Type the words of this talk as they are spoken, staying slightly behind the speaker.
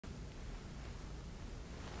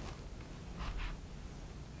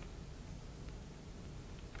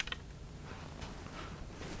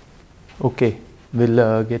Okay,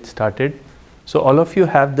 we'll get started. So all of you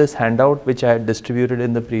have this handout which I had distributed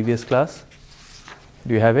in the previous class.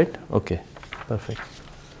 Do you have it? Okay, perfect.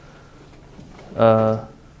 So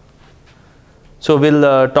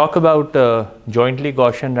we'll talk about jointly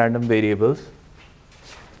Gaussian random variables.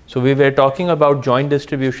 So we were talking about joint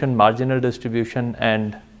distribution, marginal distribution,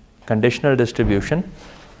 and conditional distribution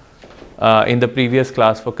in the previous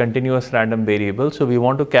class for continuous random variables. So we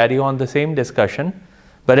want to carry on the same discussion,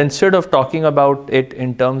 but instead of talking about it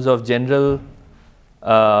in terms of general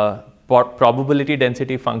probability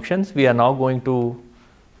density functions, we are now going to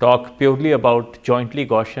talk purely about jointly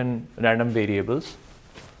Gaussian random variables.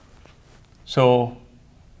 So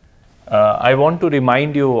I want to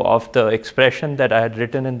remind you of the expression that I had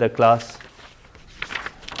written in the class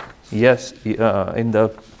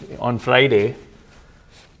on Friday.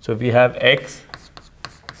 So we have x,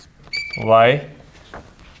 y,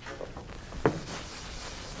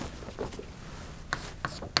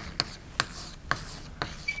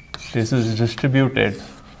 this is distributed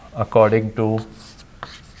according to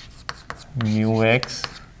mu x,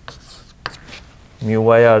 mu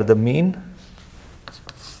y are the mean,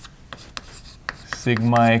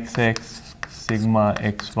 sigma xx, sigma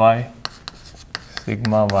xy,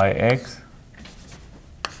 sigma yx,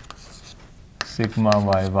 sigma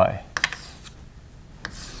yy.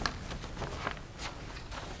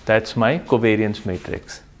 That's my covariance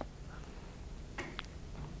matrix.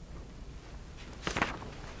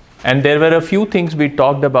 And there were a few things we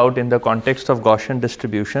talked about in the context of Gaussian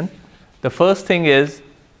distribution. The first thing is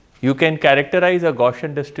you can characterize a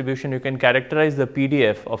Gaussian distribution, you can characterize the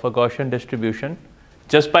PDF of a Gaussian distribution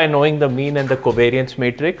just by knowing the mean and the covariance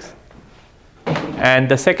matrix. And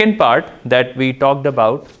the second part that we talked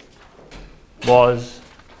about was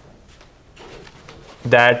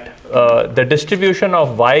that the distribution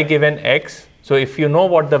of y given x. So if you know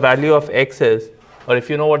what the value of x is, or if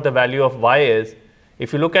you know what the value of y is,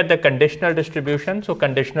 if you look at the conditional distribution, so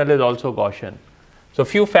conditional is also Gaussian. So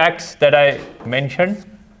few facts that I mentioned.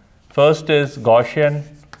 First is Gaussian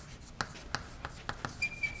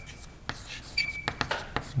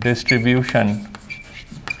distribution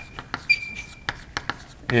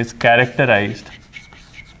is characterized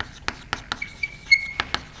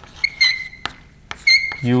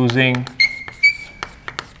using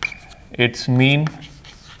its mean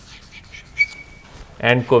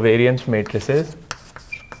and covariance matrices.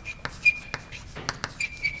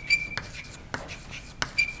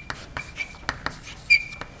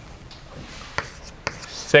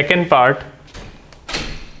 Second part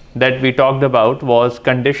that we talked about was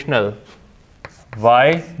conditional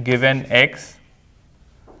y given x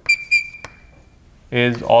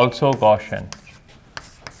is also Gaussian.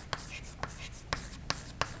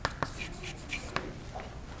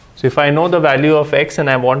 So if I know the value of x and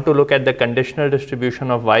I want to look at the conditional distribution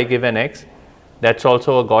of y given x, that's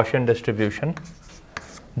also a Gaussian distribution.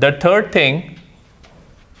 The third thing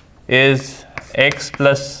is x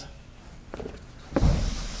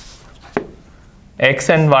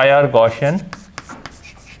and y are Gaussian.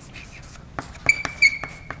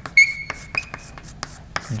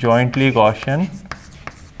 Jointly Gaussian.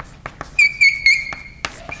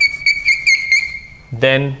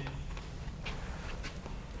 Then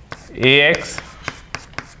ax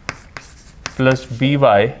plus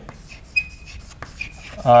by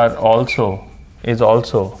is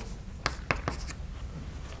also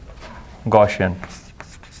Gaussian.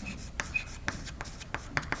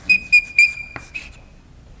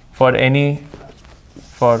 For a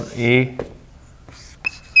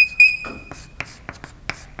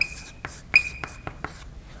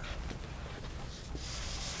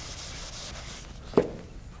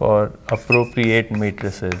for appropriate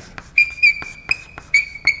matrices.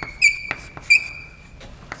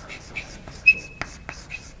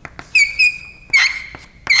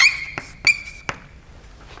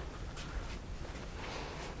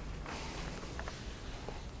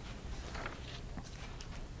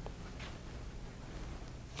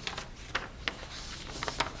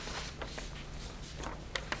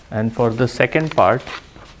 And for the second part,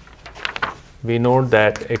 we note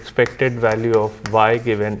that expected value of y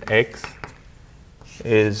given x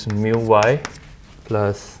is mu y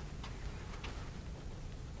plus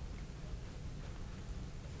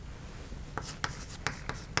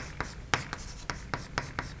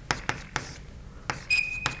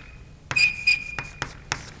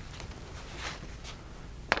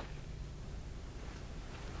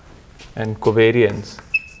and covariance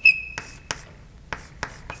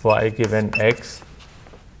y given x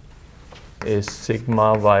is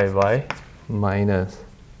sigma yy minus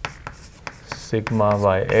sigma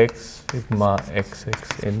yx, sigma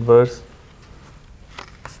xx inverse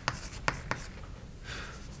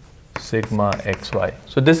sigma xy.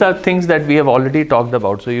 So these are things that we have already talked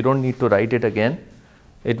about, so you don't need to write it again.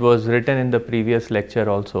 It was written in the previous lecture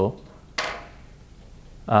also.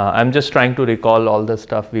 I'm just trying to recall all the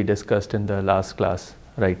stuff we discussed in the last class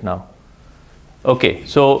right now. Okay,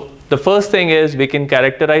 so the first thing is we can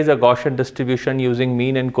characterize a Gaussian distribution using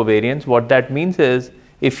mean and covariance. What that means is,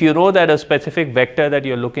 if you know that a specific vector that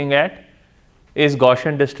you're looking at is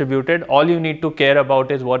Gaussian distributed, all you need to care about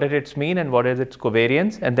is what is its mean and what is its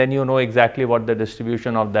covariance, and then you know exactly what the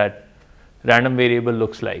distribution of that random variable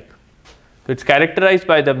looks like. So it's characterized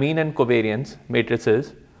by the mean and covariance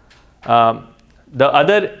matrices. The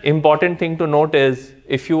other important thing to note is,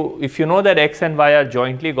 if you know that x and y are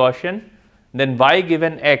jointly Gaussian, then y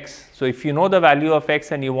given x, so if you know the value of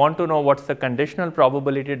x and you want to know what's the conditional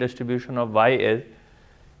probability distribution of y is,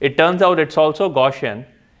 it turns out it's also Gaussian,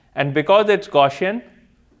 and because it's Gaussian,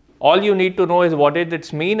 all you need to know is what is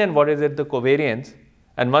its mean and what is the covariance,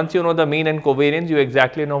 and once you know the mean and covariance, you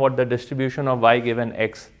exactly know what the distribution of y given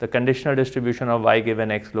x, the conditional distribution of y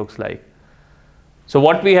given x looks like. So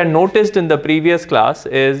what we had noticed in the previous class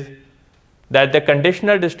is that the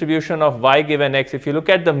conditional distribution of y given x, if you look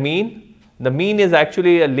at the mean is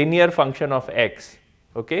actually a linear function of x,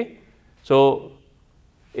 okay? So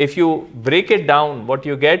if you break it down, what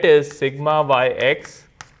you get is sigma yx,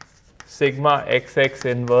 sigma xx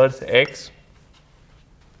inverse x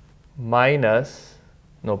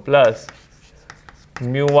plus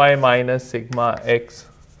mu y minus sigma x,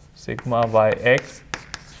 sigma yx,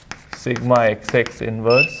 sigma xx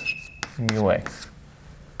inverse mu x.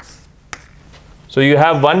 So you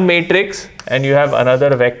have one matrix and you have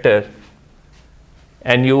another vector,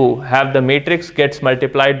 and you have the matrix gets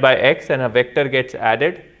multiplied by x and a vector gets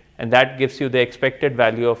added, and that gives you the expected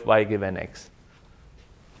value of y given x.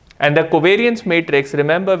 And the covariance matrix,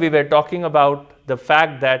 remember we were talking about the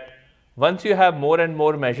fact that once you have more and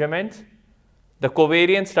more measurements, the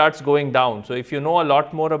covariance starts going down. So if you know a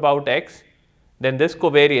lot more about x, then this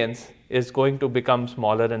covariance is going to become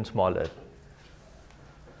smaller and smaller.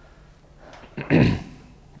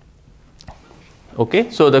 Okay,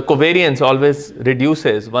 so the covariance always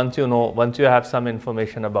reduces once you have some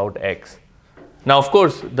information about x. Now of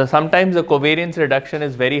course, sometimes the covariance reduction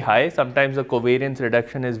is very high, sometimes the covariance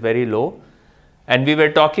reduction is very low, and we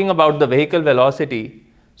were talking about the vehicle velocity.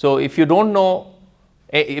 So if you don't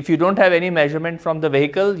have any measurement from the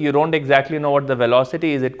vehicle, you don't exactly know what the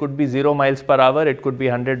velocity is. It could be 0 miles per hour, it could be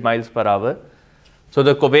 100 miles per hour. So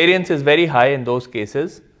the covariance is very high in those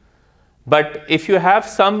cases. But if you have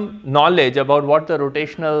some knowledge about what the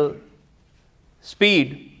rotational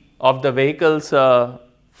speed of the vehicle's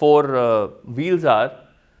four wheels are,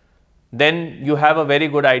 then you have a very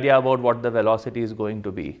good idea about what the velocity is going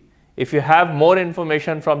to be. If you have more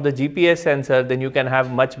information from the GPS sensor, then you can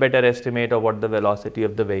have much better estimate of what the velocity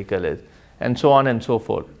of the vehicle is, and so on and so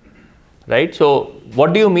forth, right? So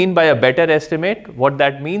what do you mean by a better estimate? What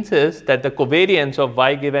that means is that the covariance of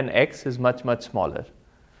y given x is much, much smaller.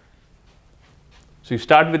 So you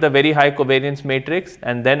start with a very high covariance matrix,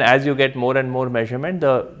 and then as you get more and more measurement,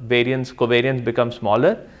 the covariance becomes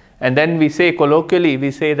smaller, and then we say colloquially,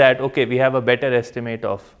 we say that okay, we have a better estimate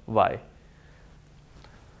of y.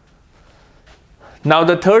 Now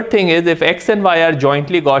the third thing is, if x and y are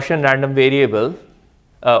jointly Gaussian random variable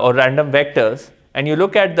or random vectors, and you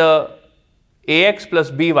look at the ax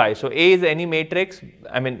plus by, so A is any matrix,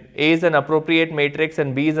 A is an appropriate matrix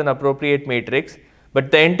and B is an appropriate matrix,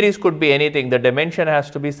 but the entries could be anything. The dimension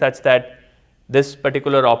has to be such that this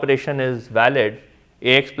particular operation is valid,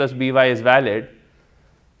 ax plus by is valid.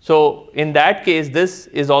 So in that case, this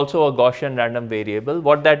is also a Gaussian random variable.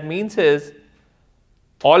 What that means is,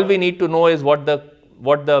 all we need to know is what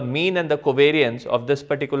the mean and the covariance of this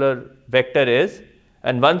particular vector is,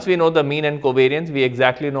 and once we know the mean and covariance, we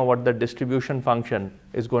exactly know what the distribution function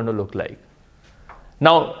is going to look like.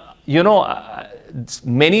 Now,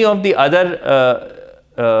 many of the other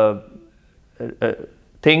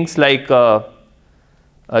things like a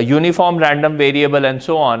uniform random variable and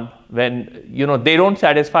so on, when they don't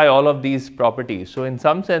satisfy all of these properties. So in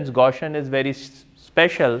some sense, Gaussian is very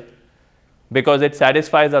special because it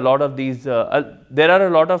satisfies a lot of these. There are a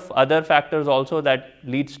lot of other factors also that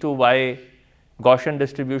leads to why Gaussian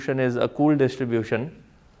distribution is a cool distribution.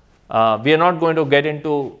 We are not going to get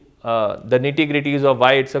into the nitty-gritties of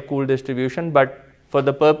why it's a cool distribution, but for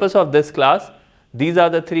the purpose of this class, these are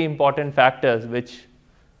the three important factors which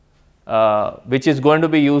is going to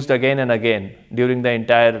be used again and again during the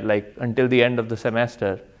entire, until the end of the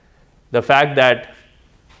semester. The fact that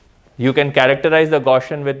you can characterize the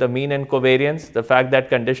Gaussian with the mean and covariance, the fact that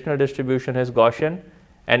conditional distribution is Gaussian,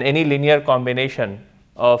 and any linear combination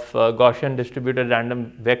of Gaussian distributed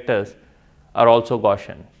random vectors are also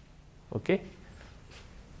Gaussian. Okay.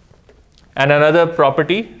 And another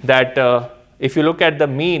property that if you look at the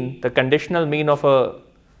mean, the conditional mean of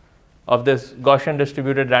this Gaussian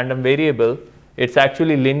distributed random variable, it's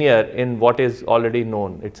actually linear in what is already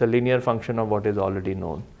known. It's a linear function of what is already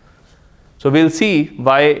known. So we'll see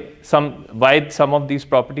why some of these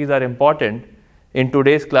properties are important in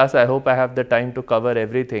today's class. I hope I have the time to cover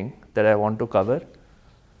everything that I want to cover.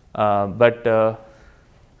 But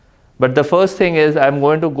the first thing is I'm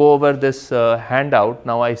going to go over this handout.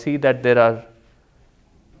 Now I see that there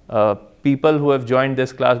are people who have joined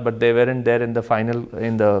this class, but they weren't there in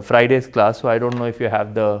the Friday's class. So I don't know if you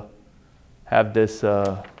have this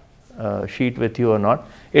sheet with you or not.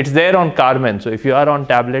 It's there on Kalman. So if you are on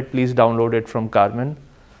tablet, please download it from Kalman.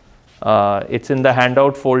 It's in the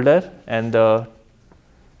handout folder, and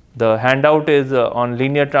the handout is on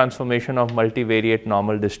linear transformation of multivariate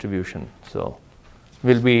normal distribution. So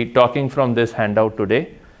we'll be talking from this handout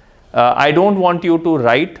today. I don't want you to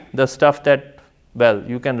write the stuff that, well,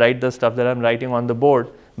 you can write the stuff that I'm writing on the board,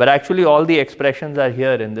 but actually all the expressions are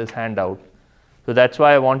here in this handout. So that's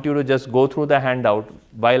why I want you to just go through the handout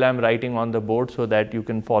while I'm writing on the board so that you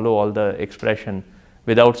can follow all the expression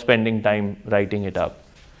without spending time writing it up.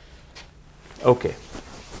 Okay.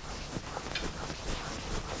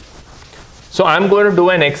 So I'm going to do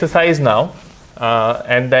an exercise now,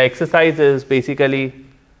 and the exercise is basically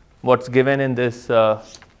what's given in this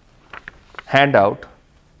handout.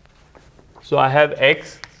 So I have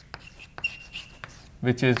X,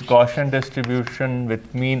 which is Gaussian distribution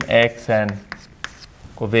with mean X and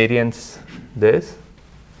covariance this,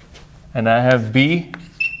 and I have B,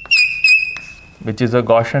 which is a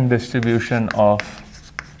Gaussian distribution of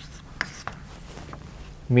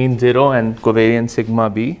mean 0 and covariance sigma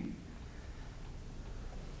B,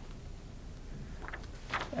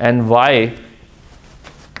 and Y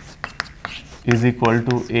is equal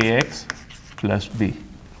to AX plus B.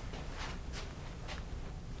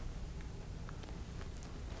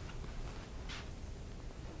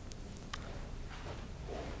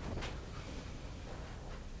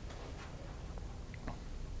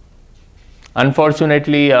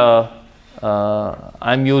 Unfortunately,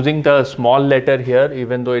 I'm using the small letter here,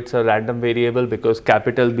 even though it's a random variable, because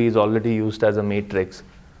capital B is already used as a matrix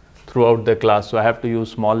throughout the class. So I have to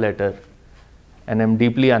use small letter, and I'm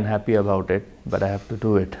deeply unhappy about it, but I have to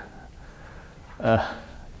do it. I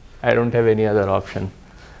don't have any other option.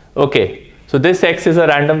 Okay, so this X is a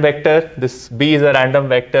random vector, this B is a random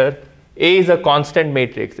vector, A is a constant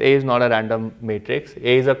matrix. A is not a random matrix.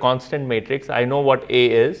 A is a constant matrix. I know what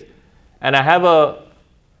A is. And I have a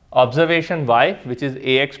observation Y, which is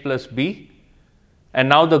AX plus B. And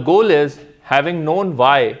now the goal is, having known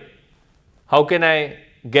Y, how can I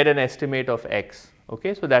get an estimate of X?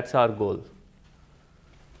 Okay, so that's our goal.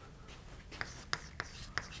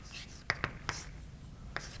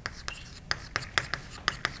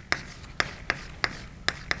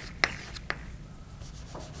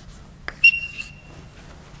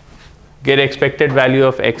 Get expected value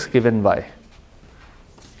of X given Y.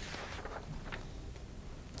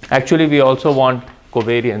 Actually, we also want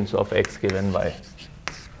covariance of X given Y.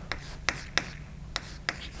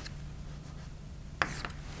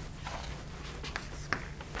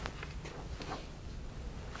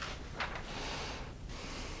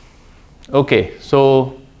 Okay,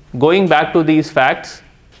 so going back to these facts,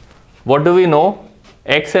 what do we know?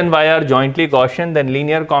 X and Y are jointly Gaussian, then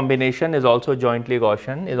linear combination is also jointly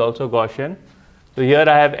Gaussian, So here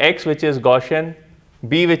I have X, which is Gaussian,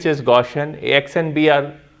 B, which is Gaussian. X and B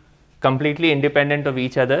are completely independent of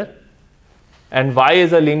each other, and Y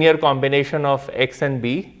is a linear combination of X and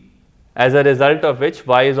B, as a result of which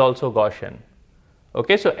Y is also Gaussian.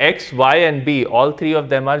 Okay, so X, Y and B, all three of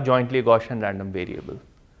them are jointly Gaussian random variable.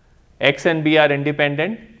 X and B are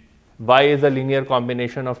independent, Y is a linear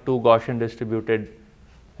combination of two Gaussian distributed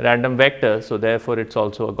random vectors, so therefore it's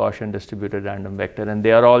also a Gaussian distributed random vector, and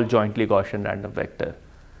they are all jointly Gaussian random vector.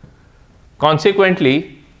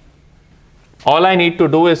 Consequently, all I need to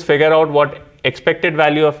do is figure out what expected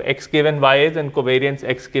value of X given Y is and covariance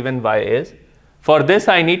X given Y is. For this,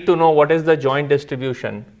 I need to know what is the joint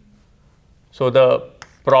distribution. So the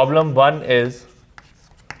problem 1 is,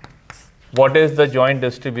 what is the joint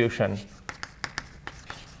distribution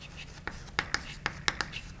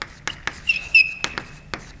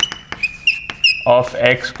of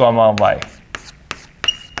X comma Y?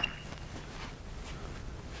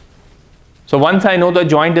 So once I know the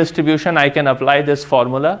joint distribution, I can apply this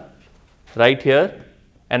formula right here,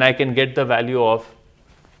 and I can get the value of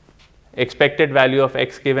expected value of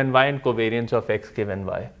X given Y and covariance of X given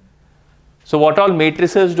Y. So what all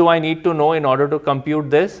matrices do I need to know in order to compute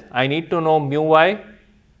this? I need to know mu y,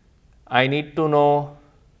 I need to know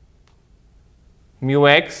mu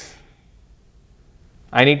x,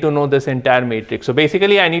 I need to know this entire matrix. So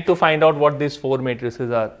basically I need to find out what these 4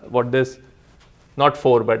 matrices are, what this, not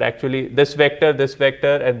 4, but actually this vector,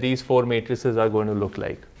 and these 4 matrices are going to look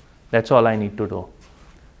like. That's all I need to know.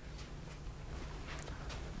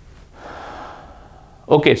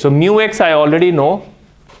 Okay, so mu x I already know,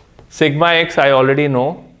 sigma x I already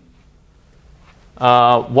know.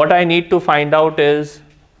 What I need to find out is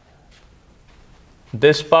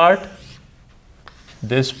this part,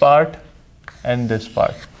 and this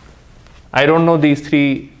part. I don't know these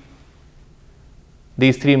three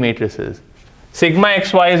matrices. Sigma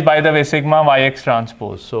xy is, by the way, sigma yx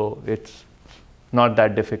transpose, so it's not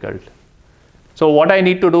that difficult. So what I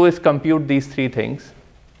need to do is compute these 3 things.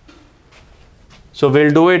 So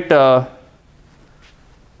we'll do it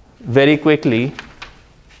very quickly.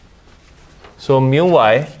 So mu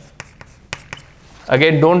y,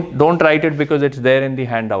 again don't write it because it's there in the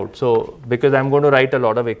handout. So because I'm going to write a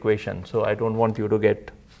lot of equations, so I don't want you to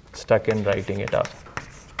get stuck in writing it up.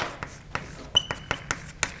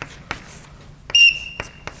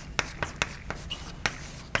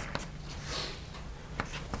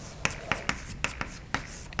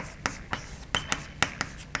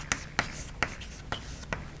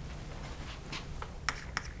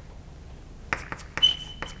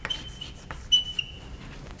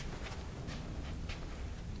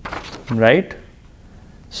 Right?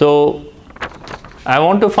 So I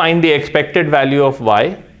want to find the expected value of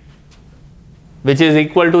y, which is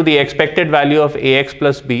equal to the expected value of ax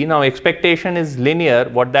plus b. Now expectation is linear.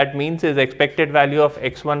 What that means is expected value of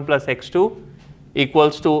x1 plus x2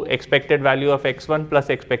 equals to expected value of x1 plus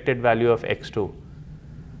expected value of x2.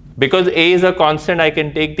 Because a is a constant, I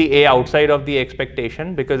can take the a outside of the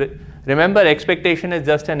expectation, because remember, expectation is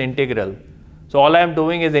just an integral. So all I am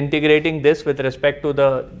doing is integrating this with respect to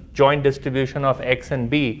the joint distribution of x and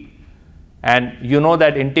b, and you know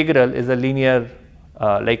that integral is a linear,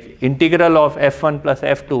 like integral of f1 plus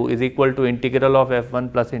f2 is equal to integral of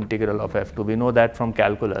f1 plus integral of f2. We know that from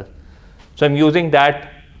calculus. So I'm using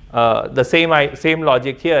that, the same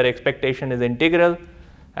logic here. Expectation is integral.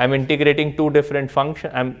 I'm integrating 2 different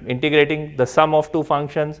functions. I'm integrating the sum of 2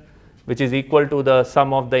 functions, which is equal to the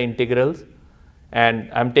sum of the integrals.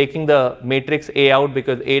 And I'm taking the matrix A out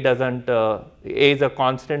because A is a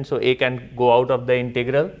constant, so A can go out of the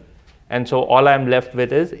integral. And so all I'm left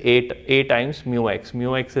with is A times mu x.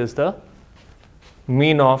 Mu x is the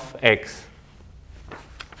mean of x.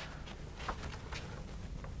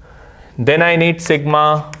 Then I need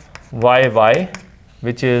sigma yy,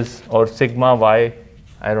 which is, or sigma y,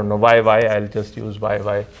 I don't know, yy, I'll just use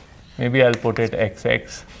yy. Maybe I'll put it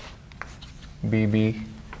xx, bb.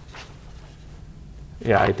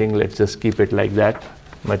 Yeah, I think let's just keep it like that,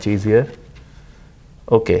 much easier.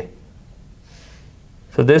 Okay.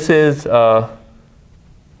 So this is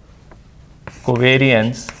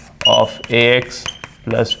covariance of ax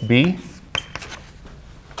plus b,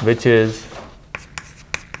 which is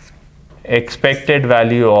expected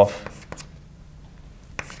value of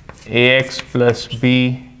ax plus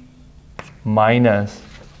b minus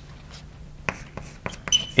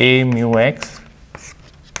a mu x,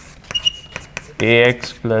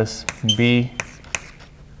 ax plus b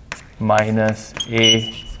minus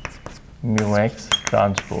a mu x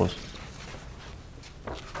transpose.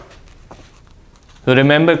 So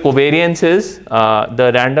remember, covariance is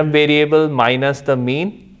the random variable minus the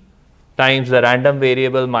mean times the random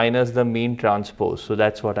variable minus the mean transpose. So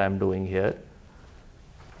that's what I'm doing here.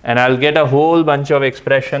 And I'll get a whole bunch of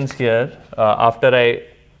expressions here after I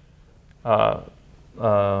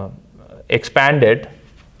expand it.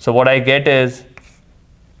 So what I get is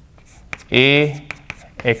a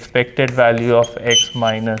expected value of x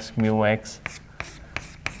minus mu x,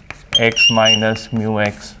 x minus mu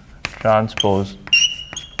x transpose,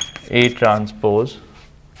 a transpose.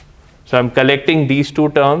 So I'm collecting these 2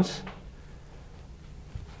 terms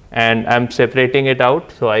and I'm separating it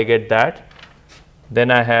out, so I get that.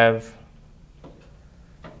 Then I have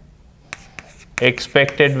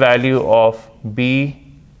expected value of b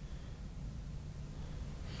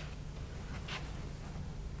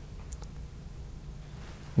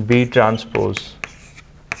transpose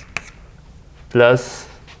plus,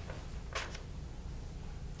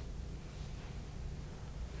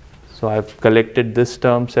 so I've collected this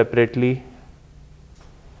term separately,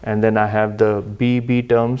 and then I have the b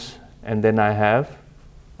terms, and then I have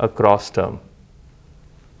a cross term.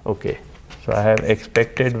 Okay, so I have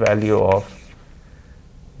expected value of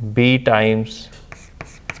b times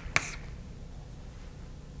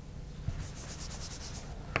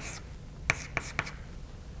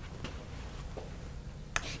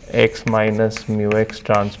x minus mu x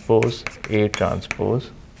transpose A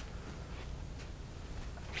transpose,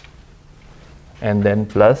 and then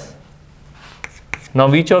plus. Now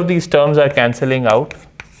which of these terms are cancelling out?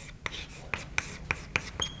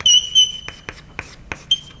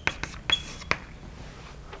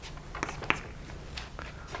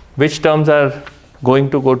 Which terms are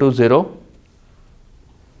going to go to 0?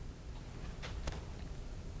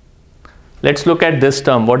 Let's look at this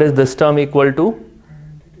term. What is this term equal to?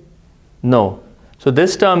 No. So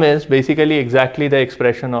this term is basically exactly the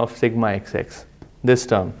expression of sigma xx, this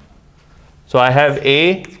term. So I have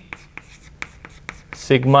A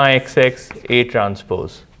sigma xx A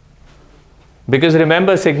transpose. Because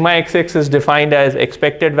remember, sigma xx is defined as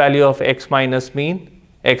expected value of x minus mean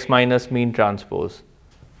transpose.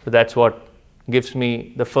 So that's what gives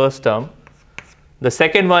me the first term. The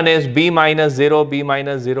second one is B minus 0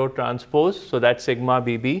 transpose. So that's sigma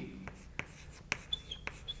BB.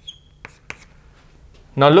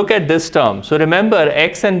 Now look at this term. So remember,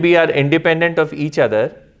 x and b are independent of each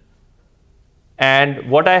other. And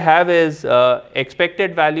what I have is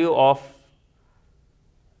expected value of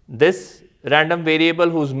this random variable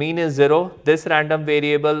whose mean is 0, this random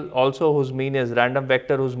variable also whose mean is random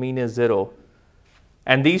vector whose mean is 0.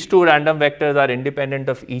 And these two random vectors are independent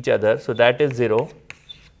of each other, so that is 0.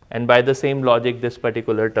 And by the same logic, this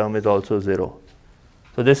particular term is also 0.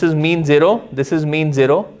 So this is mean 0, this is mean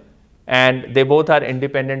 0, and they both are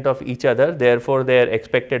independent of each other. Therefore, their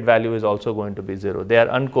expected value is also going to be 0. They are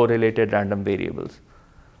uncorrelated random variables.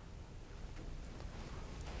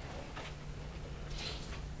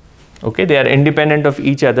 Okay, they are independent of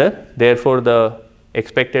each other. Therefore, the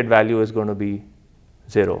expected value is going to be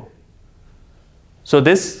 0. So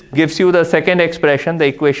this gives you the second expression, the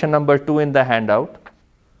equation number 2 in the handout.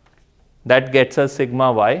 That gets us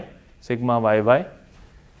sigma y, sigma yy.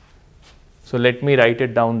 So let me write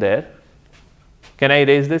it down there. Can I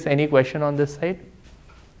erase this? Any question on this side?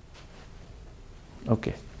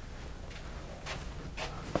 Okay.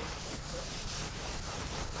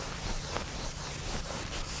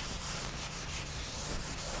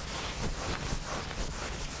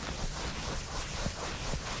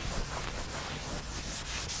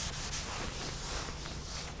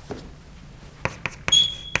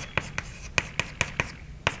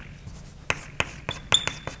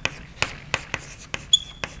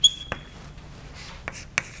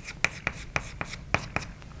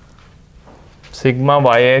 Sigma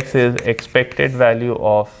yx is expected value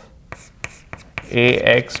of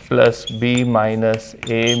ax plus b minus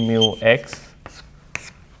a mu x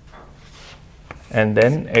and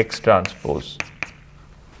then x transpose.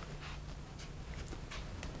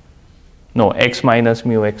 No, x minus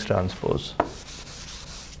mu x transpose.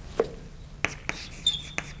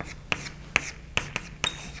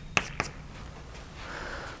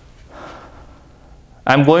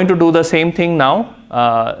 I'm going to do the same thing now.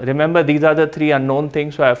 Remember, these are the three unknown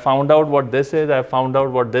things. So I found out what this is, I found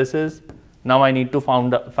out what this is. Now I need to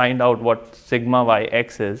find out what sigma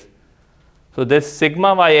yx is. So this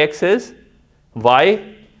sigma yx is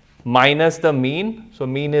y minus the mean. So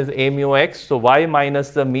mean is a mu x. So y minus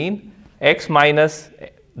the mean, x minus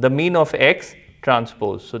the mean of x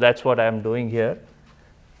transpose. So that's what I am doing here.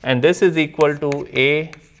 And this is equal to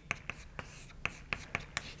a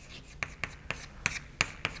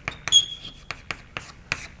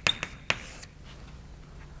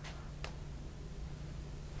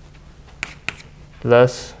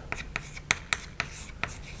plus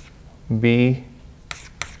b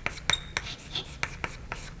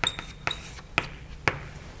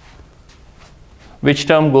which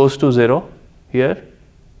term goes to 0 here?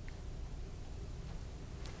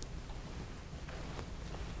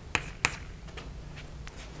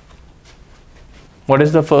 What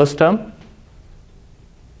is the first term?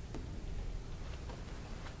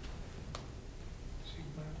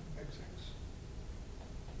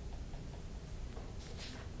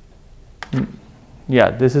 Yeah,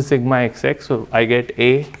 this is sigma xx, so I get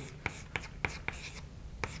a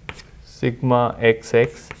sigma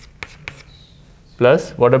xx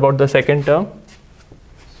plus, what about the second term?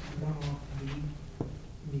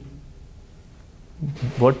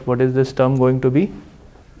 What is this term going to be?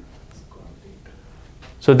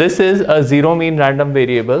 So this is a zero mean random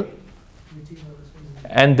variable,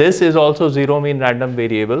 and this is also zero mean random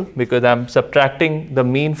variable because I'm subtracting the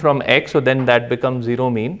mean from x, so then that becomes zero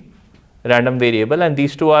mean random variable, and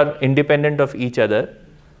these two are independent of each other.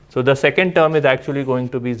 So the second term is actually going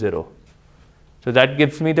to be 0. So that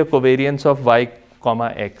gives me the covariance of y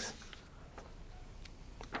comma x.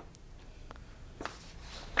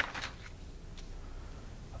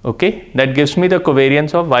 Okay, that gives me the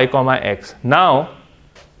covariance of y comma x. Now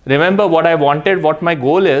remember what I wanted, what my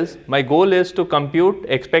goal is. My goal is to compute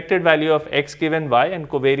expected value of x given y and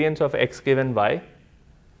covariance of x given y.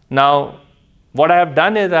 Now, what I have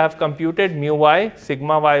done is I have computed mu y,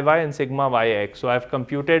 sigma yy and sigma yx. So I have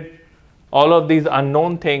computed all of these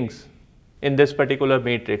unknown things in this particular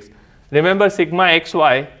matrix. Remember, sigma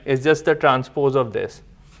xy is just the transpose of this.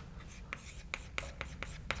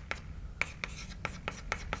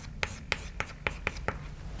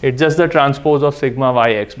 It's just the transpose of sigma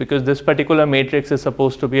yx, because this particular matrix is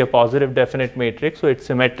supposed to be a positive definite matrix, so it's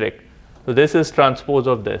symmetric. So this is transpose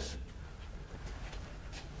of this.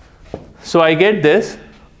 So I get this.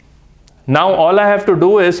 Now all I have to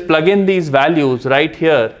do is plug in these values right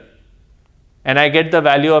here, and I get the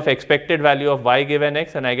value of expected value of y given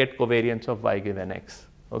x, and I get covariance of y given x.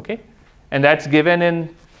 Okay? And that's given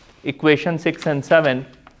in equation 6 and 7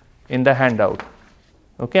 in the handout.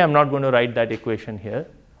 Okay, I'm not going to write that equation here.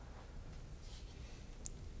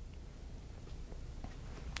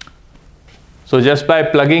 So just by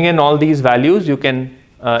plugging in all these values, you can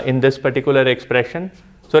in this particular expression.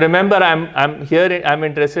 So remember, I'm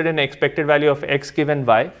interested in expected value of x given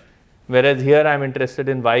y, whereas here I'm interested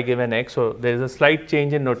in y given x. So there is a slight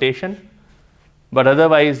change in notation, but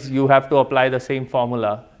otherwise you have to apply the same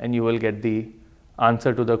formula and you will get the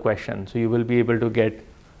answer to the question. So you will be able to get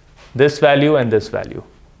this value and this value.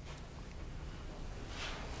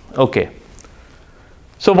 Okay.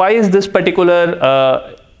 So why is this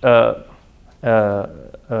particular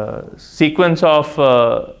sequence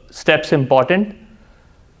of steps important?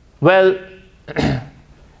 Well,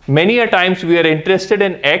 many a times we are interested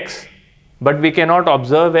in x, but we cannot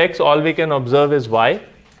observe x. All we can observe is y,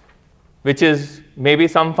 which is maybe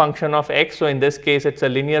some function of x. So in this case, it's a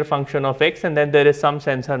linear function of x, and then there is some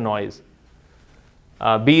sensor noise.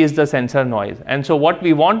 B is the sensor noise. And so what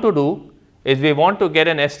we want to do is we want to get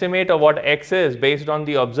an estimate of what x is based on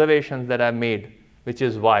the observations that I've made, which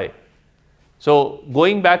is y. So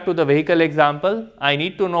going back to the vehicle example, I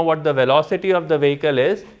need to know what the velocity of the vehicle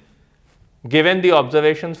is given the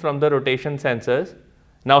observations from the rotation sensors.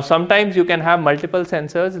 Now sometimes you can have multiple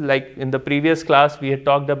sensors, like in the previous class we had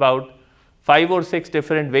talked about 5 or 6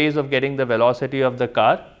 different ways of getting the velocity of the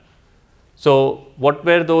car. So what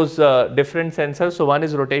were those different sensors? So one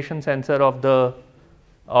is rotation sensor of the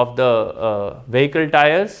vehicle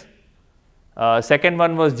tires. Second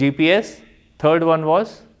one was GPS. Third one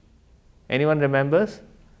was, anyone remembers?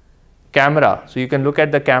 Camera. So you can look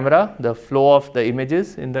at the camera, the flow of the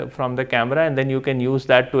images from the camera, and then you can use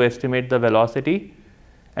that to estimate the velocity.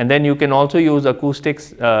 And then you can also use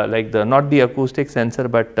acoustics, like not the acoustic sensor,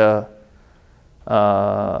 but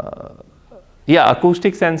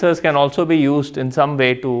acoustic sensors can also be used in some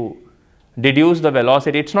way to deduce the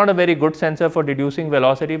velocity. It's not a very good sensor for deducing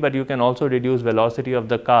velocity, but you can also deduce velocity of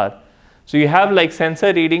the car. So you have like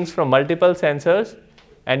sensor readings from multiple sensors,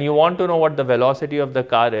 and you want to know what the velocity of the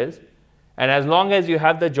car is. And as long as you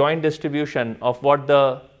have the joint distribution of what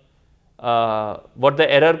the error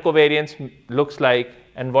covariance looks like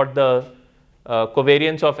and what the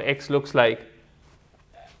covariance of x looks like,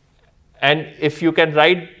 and if you can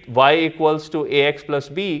write y equals to ax plus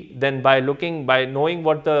b, then by knowing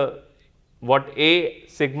what a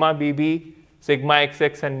sigma bb, sigma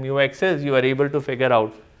xx and mu x is, you are able to figure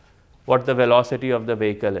out what the velocity of the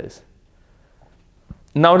vehicle is.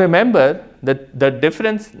 Now remember that the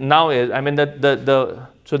difference now is,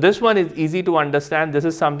 so this one is easy to understand. This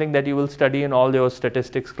is something that you will study in all your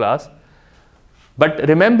statistics class. But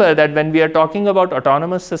remember that when we are talking about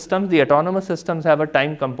autonomous systems, the autonomous systems have a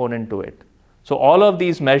time component to it. So all of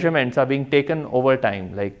these measurements are being taken over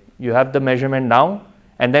time. Like you have the measurement now,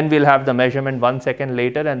 and then we'll have the measurement 1 second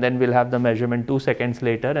later, and then we'll have the measurement 2 seconds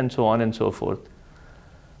later, and so on and so forth.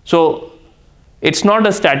 So it's not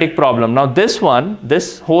a static problem. Now this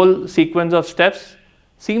whole sequence of steps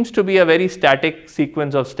seems to be a very static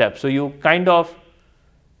sequence of steps. So you kind of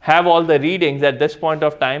have all the readings at this point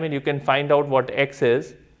of time, and you can find out what x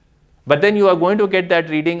is, but then you are going to get that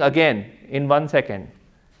reading again in 1 second.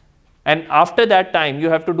 And after that time, you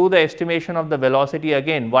have to do the estimation of the velocity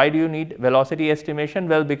again. Why do you need velocity estimation?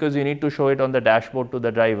 Well, because you need to show it on the dashboard to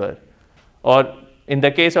the driver. Or in the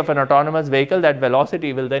case of an autonomous vehicle, that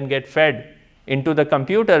velocity will then get fed into the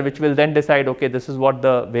computer, which will then decide, okay, this is what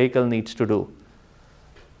the vehicle needs to do.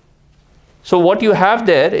 So what you have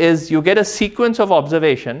there is you get a sequence of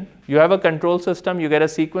observation. You have a control system, you get a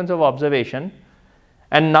sequence of observation,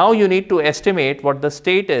 and now you need to estimate what the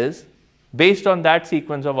state is based on that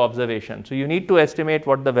sequence of observation. So you need to estimate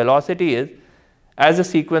what the velocity is as a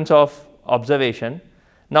sequence of observation.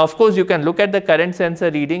 Now of course you can look at the current sensor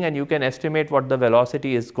reading and you can estimate what the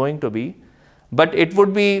velocity is going to be, but it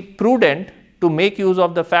would be prudent to make use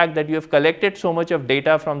of the fact that you have collected so much of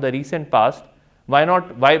data from the recent past,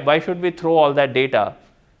 why should we throw all that data?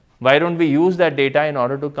 Why don't we use that data in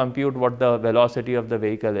order to compute what the velocity of the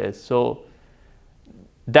vehicle is? So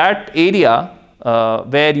that area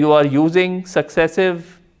where you are using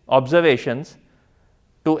successive observations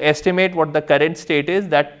to estimate what the current state is,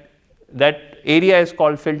 that area is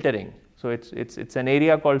called filtering. So it's an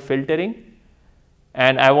area called filtering,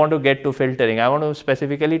 and I want to get to filtering. I want to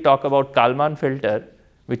specifically talk about Kalman filter,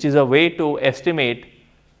 which is a way to estimate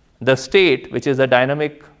the state, which is a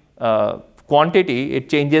dynamic quantity. It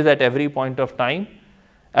changes at every point of time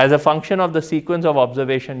as a function of the sequence of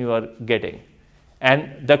observation you are getting.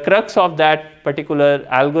 And the crux of that particular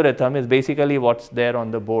algorithm is basically what's there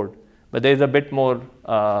on the board. But there is a bit more,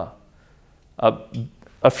 a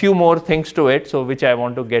few more things to it, so which I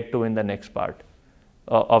want to get to in the next part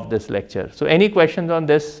of this lecture. So any questions on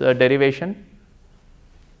this derivation?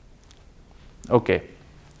 Okay.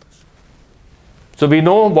 So we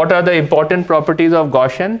know what are the important properties of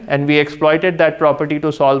Gaussian, and we exploited that property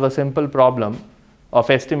to solve a simple problem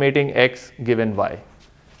of estimating x given y.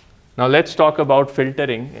 Now let's talk about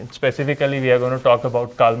filtering, and specifically we are going to talk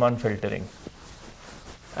about Kalman filtering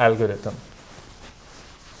algorithm.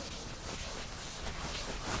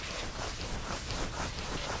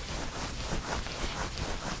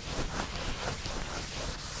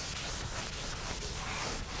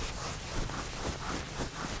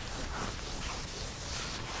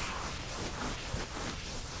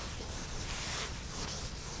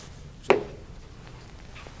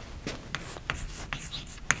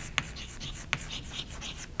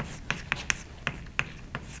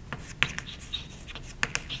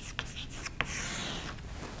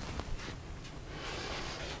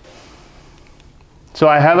 So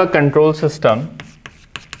I have a control system .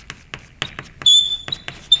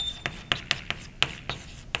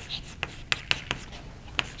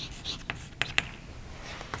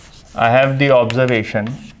 I have the observation .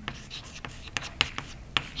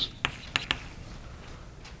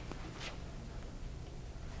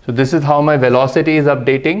 So this is how my velocity is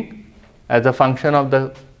updating as a function of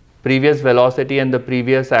the previous velocity and the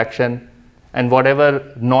previous action and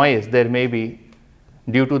whatever noise there may be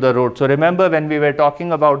due to the road. So remember, when we were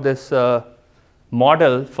talking about this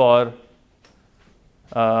model for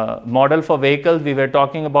vehicles, we were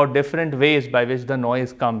talking about different ways by which the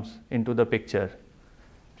noise comes into the picture.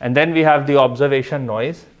 And then we have the observation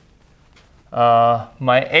noise.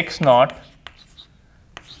 My x naught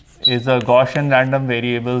is a Gaussian random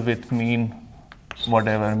variable with mean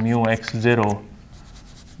whatever mu x0,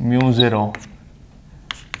 mu 0,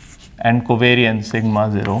 and covariance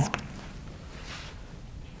sigma 0.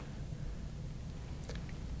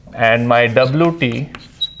 And my Wt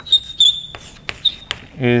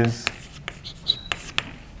is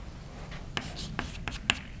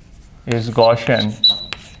Gaussian .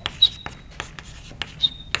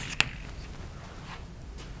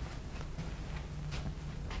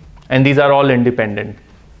 And these are all independent.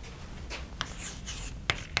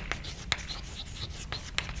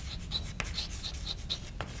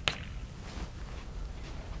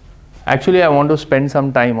 Actually, I want to spend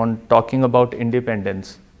some time on talking about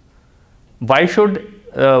independence. Why should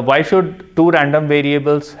two random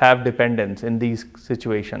variables have dependence in these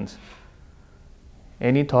situations?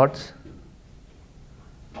 Any thoughts?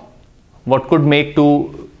 What could make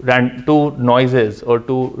two noises or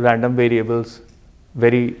two random variables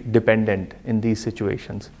very dependent in these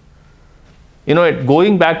situations? You know,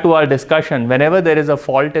 going back to our discussion, whenever there is a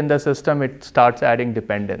fault in the system, it starts adding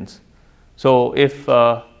dependence. So if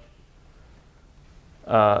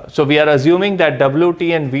so we are assuming that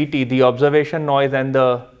Wt and Vt, the observation noise and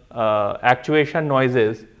the actuation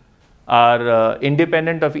noises, are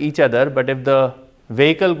independent of each other. But if the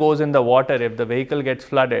vehicle goes in the water, if the vehicle gets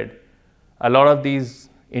flooded, a lot of these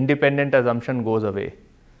independent assumption goes away,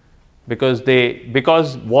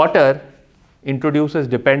 because water introduces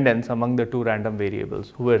dependence among the two random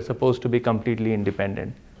variables who are supposed to be completely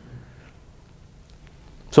independent.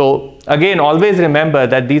 So again, always remember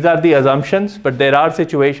that these are the assumptions, but there are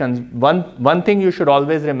situations. One thing you should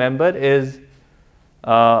always remember is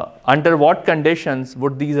under what conditions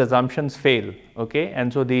would these assumptions fail, okay?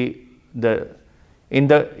 And so in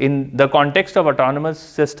the context of autonomous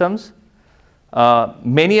systems,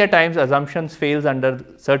 many a times assumptions fails under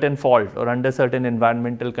certain fault or under certain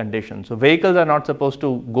environmental conditions. So vehicles are not supposed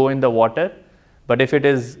to go in the water, but if it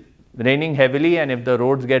is raining heavily and if the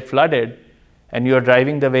roads get flooded and you are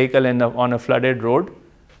driving the vehicle on a flooded road,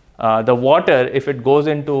 the water, if it goes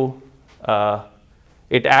into,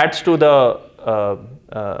 it adds to the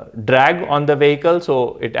drag on the vehicle,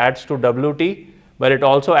 so it adds to Wt, but it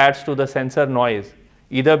also adds to the sensor noise,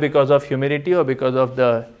 either because of humidity or because of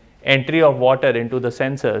the entry of water into the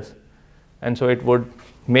sensors, and so it would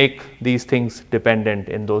make these things dependent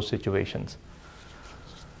in those situations.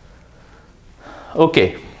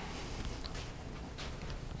 Okay.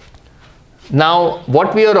 Now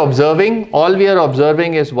what we are observing, all we are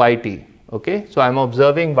observing is yt. Okay, so I'm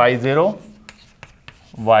observing y0,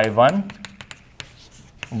 y1,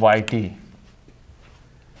 yt,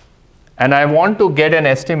 and I want to get an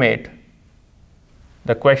estimate.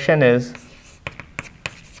 The question is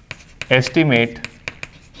estimate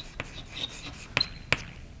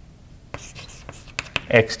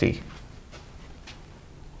xt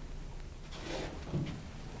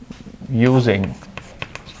using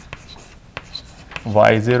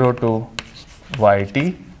y0 to yt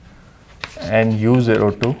and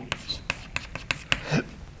u0 to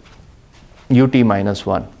ut minus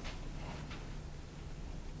 1.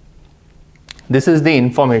 This is the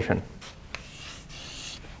information.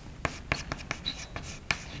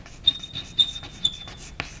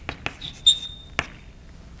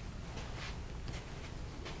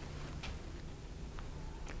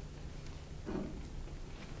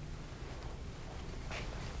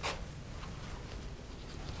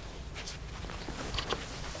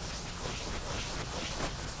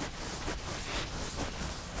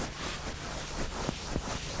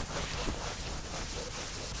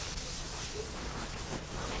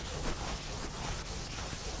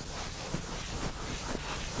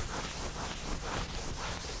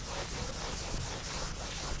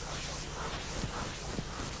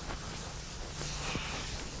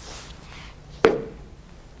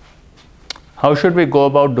 How should we go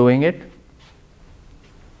about doing it?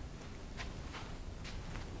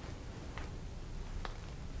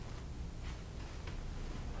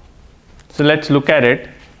 So let's look at it.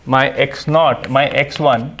 My x0, my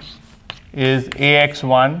x1 is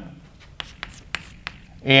ax1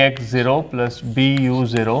 ax0 plus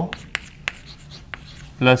bu0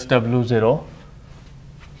 plus w0,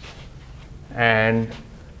 and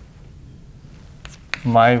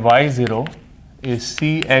my y0 is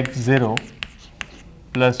cx0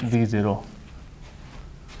 plus b0.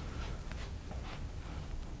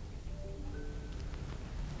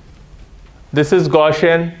 This is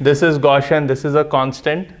Gaussian, this is Gaussian, this is a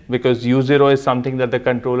constant because u0 is something that the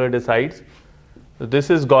controller decides. So this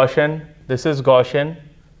is Gaussian, this is Gaussian.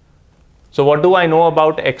 So what do I know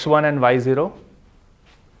about x1 and y0?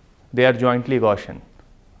 They are jointly Gaussian,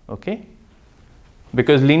 okay?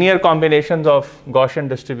 Because linear combinations of Gaussian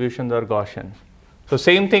distributions are Gaussian. So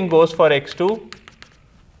same thing goes for x2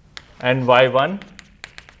 and y1.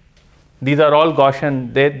 These are all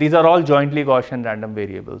Gaussian, these are all jointly Gaussian random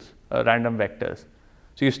variables, random vectors.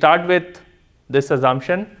 So you start with this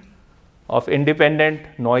assumption of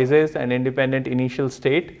independent noises and independent initial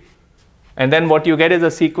state, and then what you get is a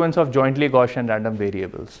sequence of jointly Gaussian random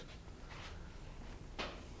variables.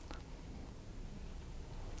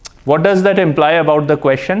 What does that imply about the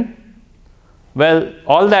question? Well,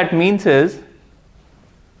 all that means is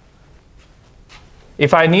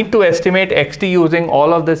if I need to estimate xt using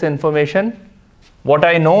all of this information, what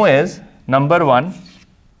I know is, number one,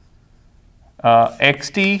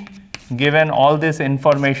 xt given all this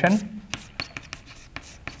information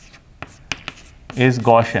is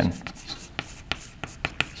Gaussian.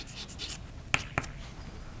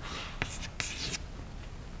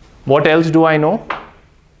 What else do I know?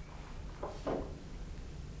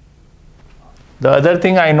 The other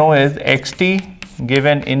thing I know is xt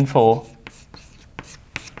given info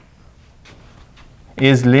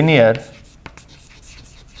is linear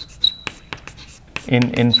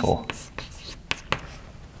in info.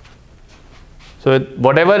 So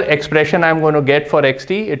whatever expression I'm going to get for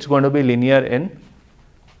xt, it's going to be linear in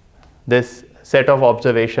this set of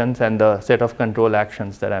observations and the set of control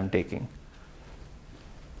actions that I'm taking.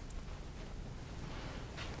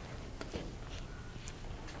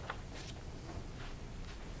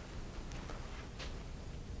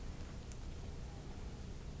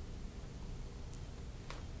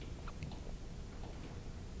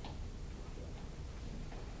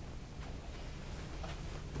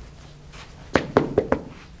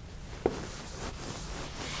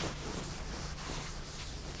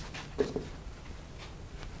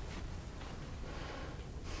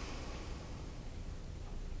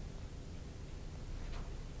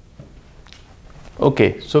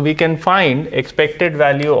 Okay, so we can find expected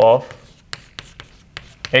value of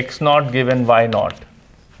x naught given y naught,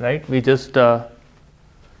 right? We just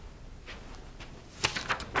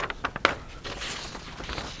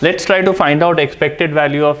let's try to find out expected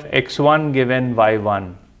value of x1 given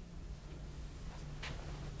y1.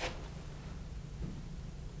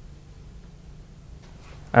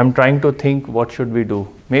 I'm trying to think what should we do.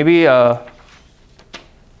 Maybe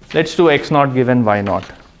let's do x naught given y naught.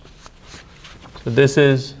 So this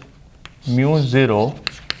is mu 0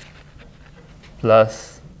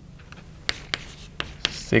 plus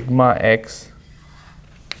sigma x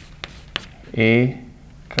A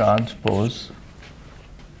transpose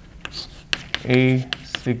A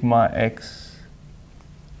sigma x,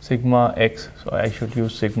 so I should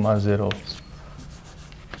use sigma 0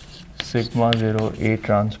 A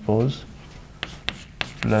transpose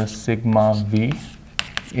plus sigma v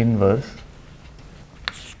inverse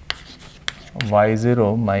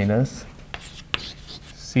y0 minus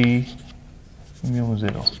c mu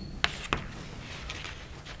 0.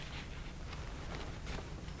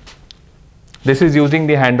 This is using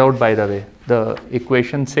the handout, by the way, the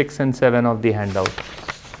equation 6 and 7 of the handout.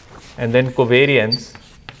 And then covariance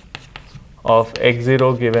of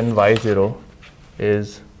x0 given y0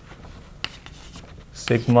 is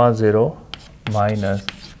sigma 0 minus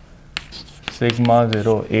sigma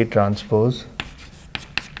 0 A transpose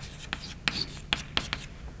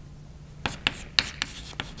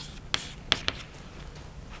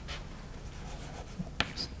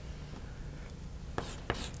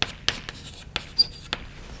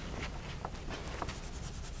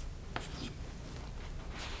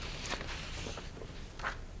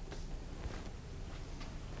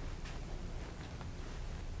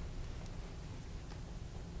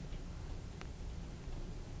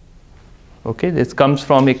Okay, this comes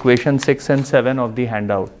from equation 6 and 7 of the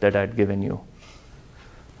handout that I had given you.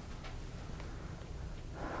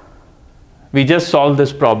 We just solved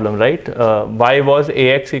this problem, right? Y was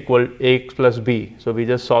ax equal ax plus b. So we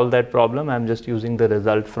just solved that problem. I'm just using the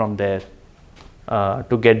result from there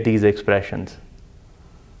to get these expressions.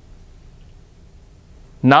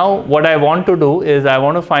 Now what I want to do is I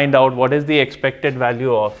want to find out what is the expected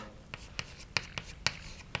value of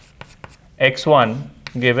x1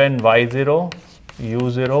 given y0,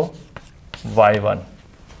 u0, y1.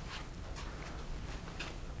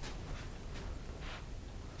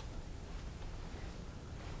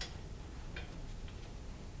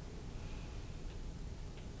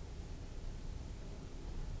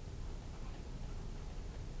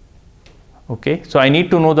 Okay, so I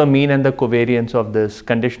need to know the mean and the covariance of this,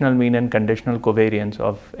 conditional mean and conditional covariance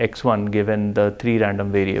of x1 given the 3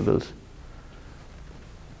 random variables.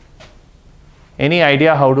 Any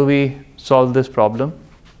idea how do we solve this problem?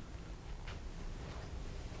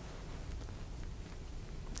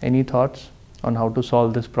 Any thoughts on how to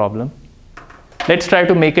solve this problem? Let's try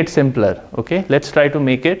to make it simpler, okay? Let's try to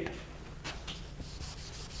make it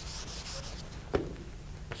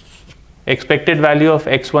expected value of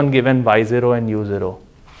x1 given y0 and u0.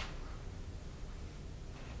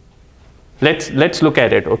 Let's look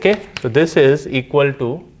at it, okay? So this is equal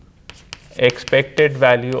to expected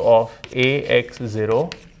value of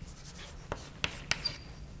ax0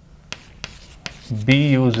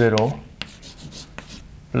 bu0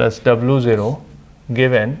 plus w0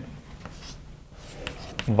 given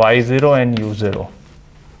y0 and u0.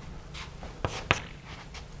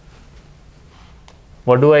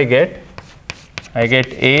 What do I get? I get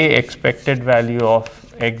a expected value of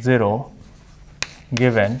x0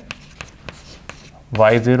 given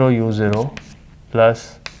y0 u0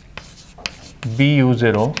 plus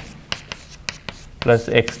bu0 plus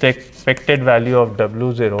expected value of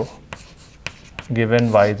w0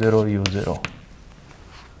 given y0 u0.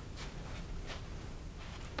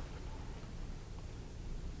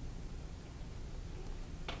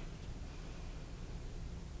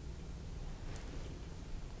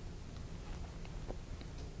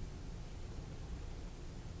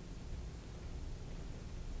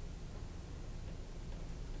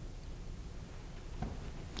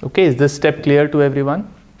 Okay, is this step clear to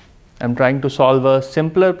everyone? I'm trying to solve a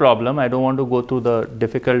simpler problem. I don't want to go through the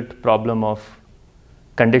difficult problem of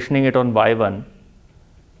conditioning it on y1.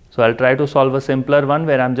 So I'll try to solve a simpler one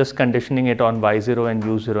where I'm just conditioning it on y0 and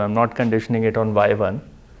u0. I'm not conditioning it on y1.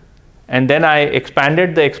 And then I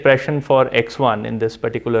expanded the expression for x1 in this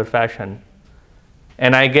particular fashion.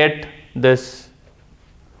 And I get this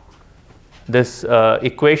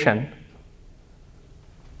equation.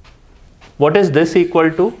 What is this equal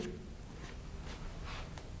to?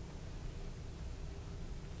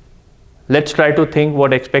 Let's try to think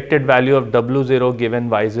what expected value of w0 given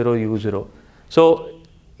y0 u0. So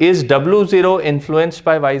is w0 influenced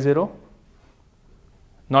by y0?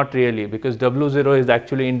 Not really, because w0 is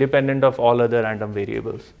actually independent of all other random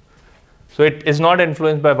variables. So it is not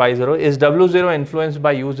influenced by y0. Is w0 influenced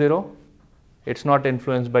by u0? It's not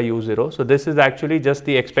influenced by u0. So this is actually just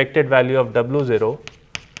the expected value of w0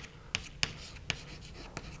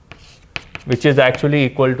 which is actually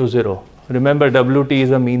equal to 0. Remember, WT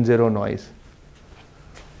is a mean zero noise.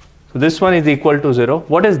 So this one is equal to 0.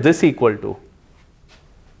 What is this equal to?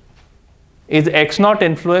 Is x naught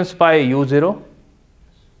influenced by u0?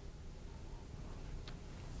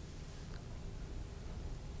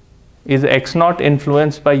 Is x naught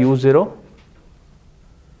influenced by u0?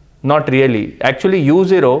 Not really. Actually,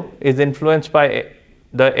 u0 is influenced by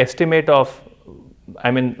the estimate of,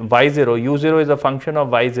 y0. u0 is a function of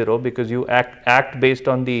y0 because you act based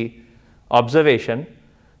on the observation.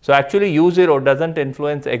 So actually u0 doesn't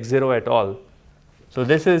influence x0 at all. So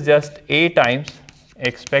this is just a times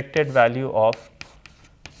expected value of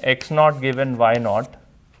x naught given y naught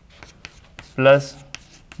plus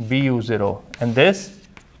bu0, and this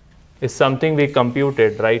is something we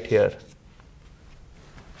computed right here.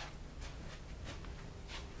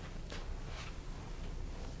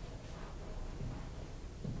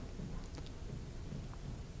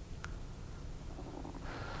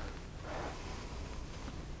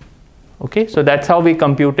 Okay, so that's how we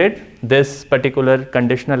computed this particular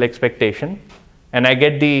conditional expectation, and I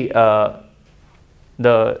get the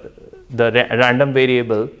random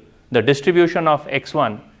variable, the distribution of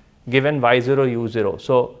x1 given y0 u0.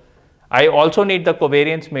 So I also need the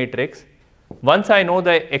covariance matrix. Once I know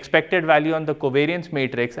the expected value on the covariance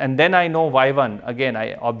matrix, and then I know y1 again,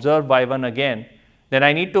 I observe y1 again, then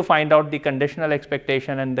I need to find out the conditional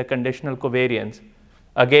expectation and the conditional covariance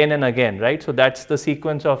again and again, right? So that's the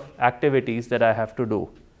sequence of activities that I have to do.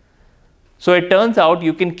 So it turns out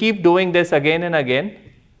you can keep doing this again and again,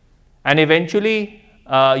 and eventually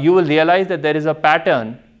you will realize that there is a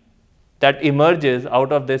pattern that emerges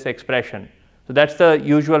out of this expression. So that's the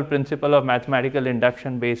usual principle of mathematical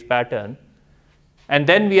induction based pattern, and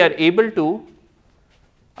then we are able to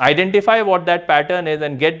identify what that pattern is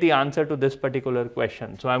and get the answer to this particular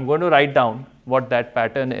question. So I'm going to write down what that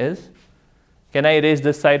pattern is. Can I erase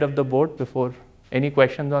this side of the board before? Any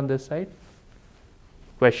questions on this side?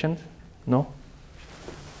 Questions? No?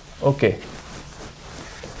 Okay.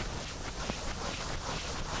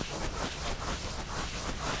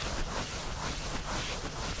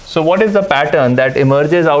 So what is the pattern that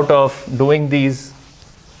emerges out of doing these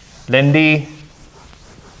lengthy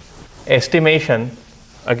estimation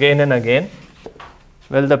again and again?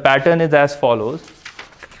 Well, the pattern is as follows.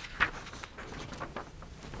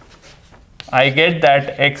 I get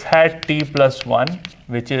that x hat t plus 1,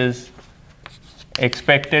 which is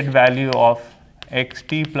expected value of x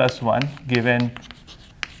t plus 1 given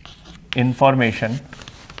information.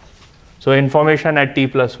 So information at t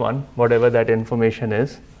plus 1, whatever that information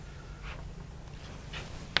is,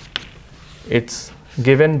 it's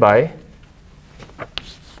given by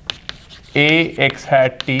a x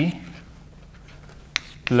hat t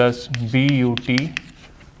plus b u t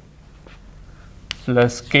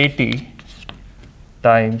plus k t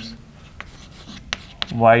times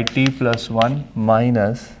yt plus 1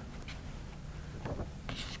 minus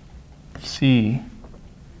c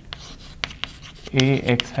a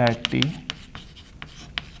x hat t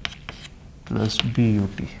plus b u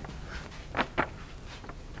t.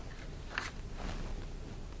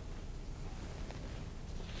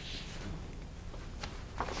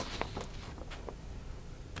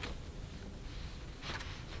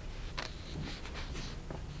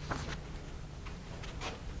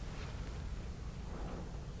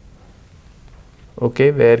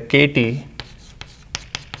 Okay, where kt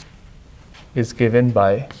is given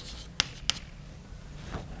by,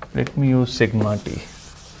 let me use sigma t,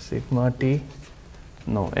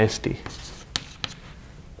 no, st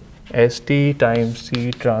times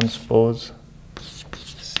c transpose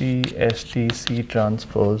c st c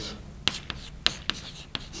transpose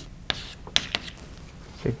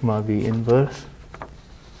sigma v inverse,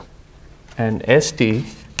 and st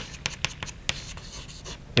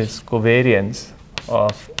is covariance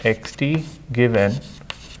of xt given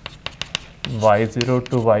y0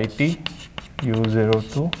 to yt, u0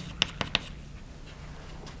 to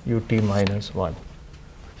ut minus 1.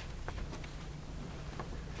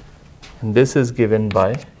 And this is given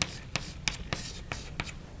by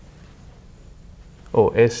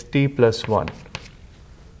st plus 1.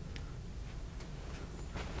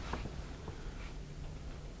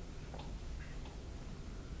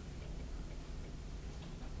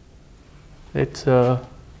 Let's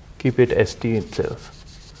keep it st itself.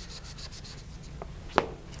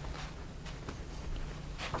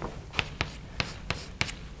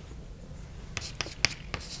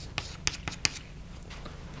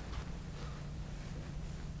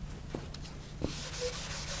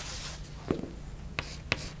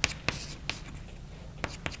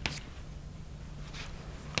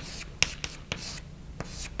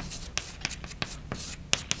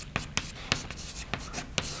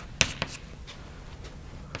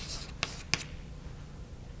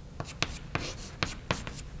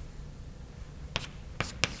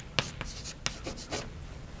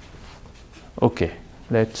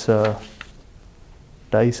 Let's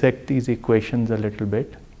dissect these equations a little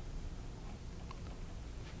bit.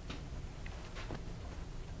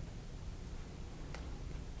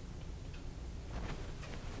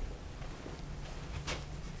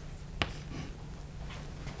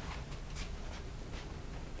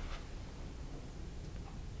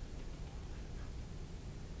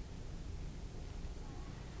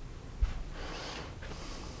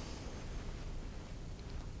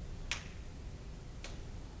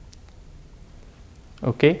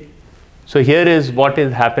 Okay, so here is what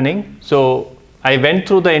is happening. So I went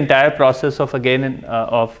through the entire process of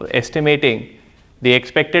of estimating the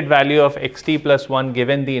expected value of xt plus 1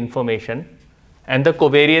 given the information and the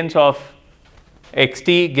covariance of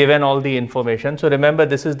xt given all the information. So remember,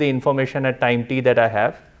 this is the information at time t that I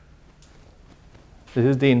have. This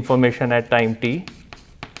is the information at time t.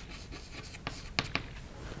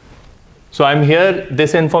 So I'm here,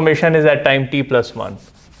 this information is at time t plus 1.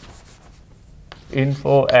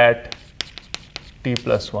 Info at t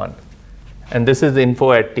plus 1, and this is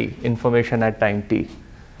info at t, information at time t.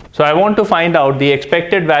 So I want to find out the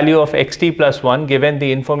expected value of xt plus 1 given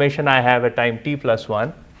the information I have at time t plus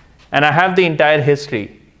 1, and I have the entire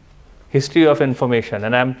history of information,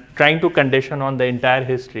 and I'm trying to condition on the entire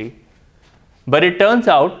history. But it turns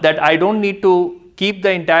out that I don't need to keep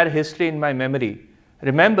the entire history in my memory.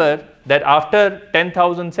 Remember that after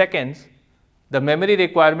 10,000 seconds, the memory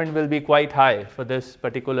requirement will be quite high for this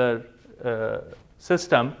particular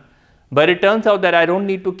system, but it turns out that I don't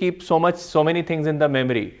need to keep so many things in the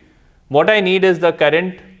memory. What I need is the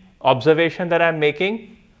current observation that I'm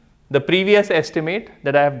making, the previous estimate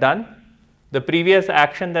that I have done, the previous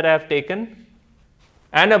action that I have taken,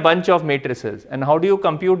 and a bunch of matrices. And how do you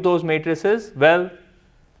compute those matrices? Well,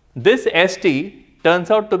 this st turns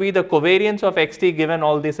out to be the covariance of xt given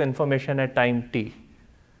all this information at time t.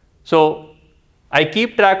 So I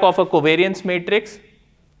keep track of a covariance matrix.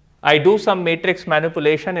 I do some matrix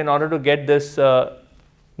manipulation in order to get this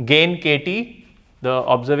gain kt, the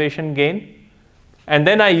observation gain, and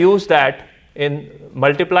then I use that in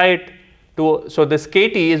multiply it to, so this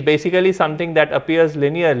kt is basically something that appears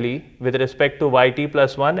linearly with respect to yt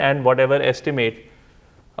plus 1 and whatever estimate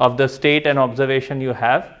of the state and observation you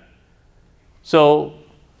have. So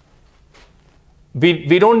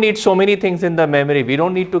we don't need so many things in the memory. We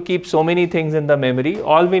don't need to keep so many things in the memory.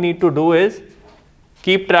 All we need to do is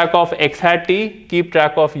keep track of x hat t, keep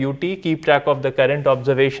track of ut, keep track of the current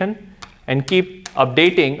observation, and keep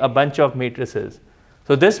updating a bunch of matrices.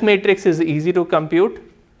 So this matrix is easy to compute.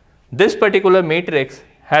 This particular matrix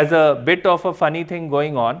has a bit of a funny thing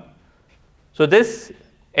going on. So this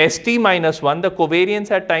st minus 1, the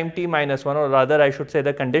covariance at time t minus 1, or rather I should say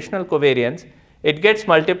the conditional covariance, it gets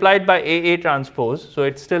multiplied by AA transpose, so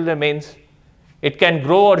it still remains, it can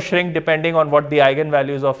grow or shrink depending on what the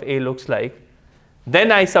eigenvalues of A looks like.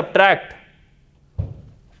 Then I subtract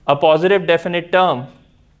a positive definite term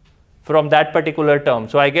from that particular term.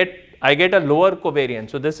 So I get a lower covariance.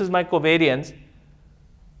 So this is my covariance.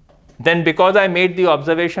 Then because I made the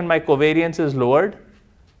observation, my covariance is lowered.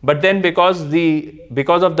 But then because of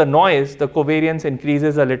the noise, the covariance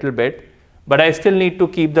increases a little bit. But I still need to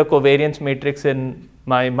keep the covariance matrix in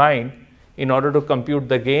my mind in order to compute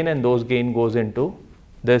the gain, and those gain goes into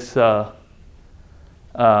this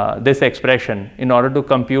this expression in order to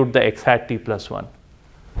compute the x hat t plus 1.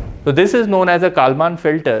 So this is known as a Kalman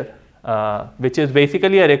filter, which is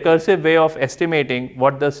basically a recursive way of estimating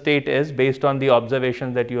what the state is based on the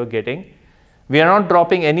observations that you are getting. We are not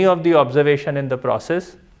dropping any of the observation in the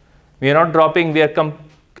process. We are not dropping, we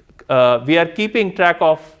are keeping track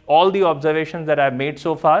of all the observations that I have made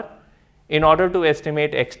so far in order to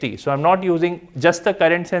estimate xt. So I'm not using just the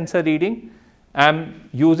current sensor reading, I'm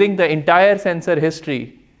using the entire sensor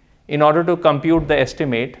history in order to compute the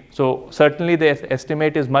estimate. So certainly the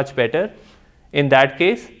estimate is much better in that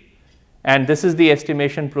case, and this is the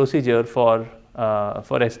estimation procedure for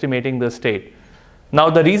estimating the state. Now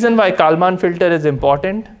the reason why Kalman filter is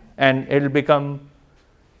important, and it will become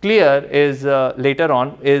clear is later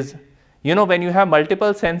on, is when you have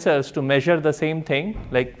multiple sensors to measure the same thing,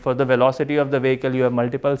 like for the velocity of the vehicle you have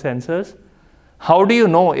multiple sensors, how do you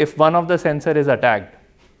know if one of the sensor is attacked?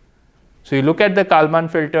 So you look at the Kalman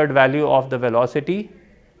filtered value of the velocity,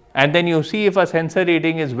 and then you see if a sensor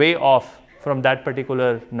reading is way off from that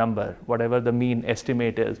particular number, whatever the mean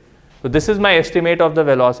estimate is. So this is my estimate of the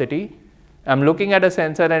velocity. I'm looking at a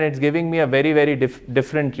sensor and it's giving me a very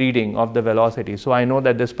different reading of the velocity. So I know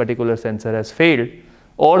that this particular sensor has failed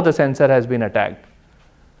or the sensor has been attacked.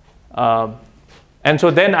 And so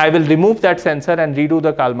then I will remove that sensor and redo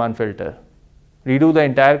the Kalman filter, redo the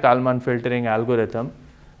entire Kalman filtering algorithm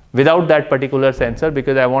without that particular sensor,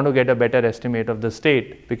 because I want to get a better estimate of the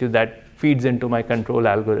state, because that feeds into my control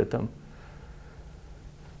algorithm.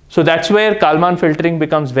 So that's where Kalman filtering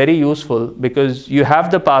becomes very useful, because you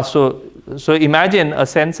have the path. So imagine a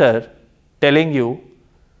sensor telling you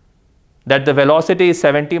that the velocity is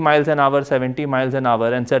 70 miles an hour, 70 miles an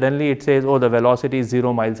hour, and suddenly it says, oh, the velocity is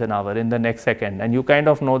 0 miles an hour in the next second. And you kind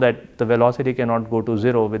of know that the velocity cannot go to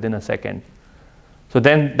 0 within a second. So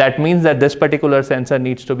then that means that this particular sensor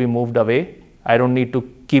needs to be moved away. I don't need to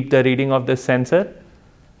keep the reading of this sensor.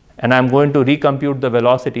 And I'm going to recompute the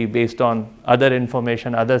velocity based on other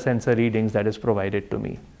information, other sensor readings that is provided to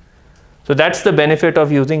me. So that's the benefit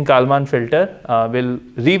of using Kalman filter. We'll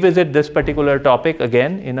revisit this particular topic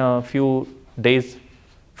again in a few days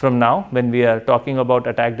from now when we are talking about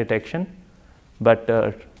attack detection. But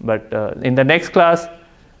in the next class,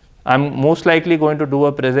 I'm most likely going to do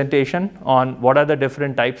a presentation on what are the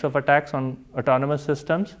different types of attacks on autonomous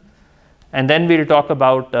systems. And then we'll talk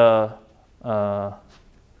about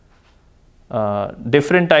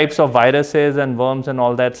different types of viruses and worms and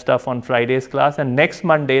all that stuff on Friday's class. And next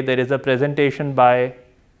Monday, there is a presentation by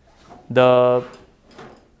the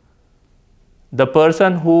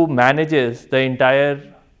person who manages the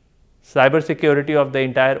entire cybersecurity of the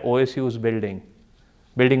entire OSU's building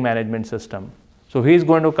management system. So he's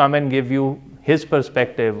going to come and give you his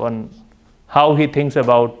perspective on how he thinks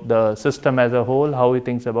about the system as a whole, how he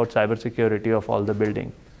thinks about cybersecurity of all the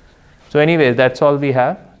building. So anyways, that's all we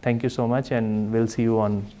have. Thank you so much, and we'll see you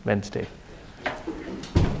on Wednesday.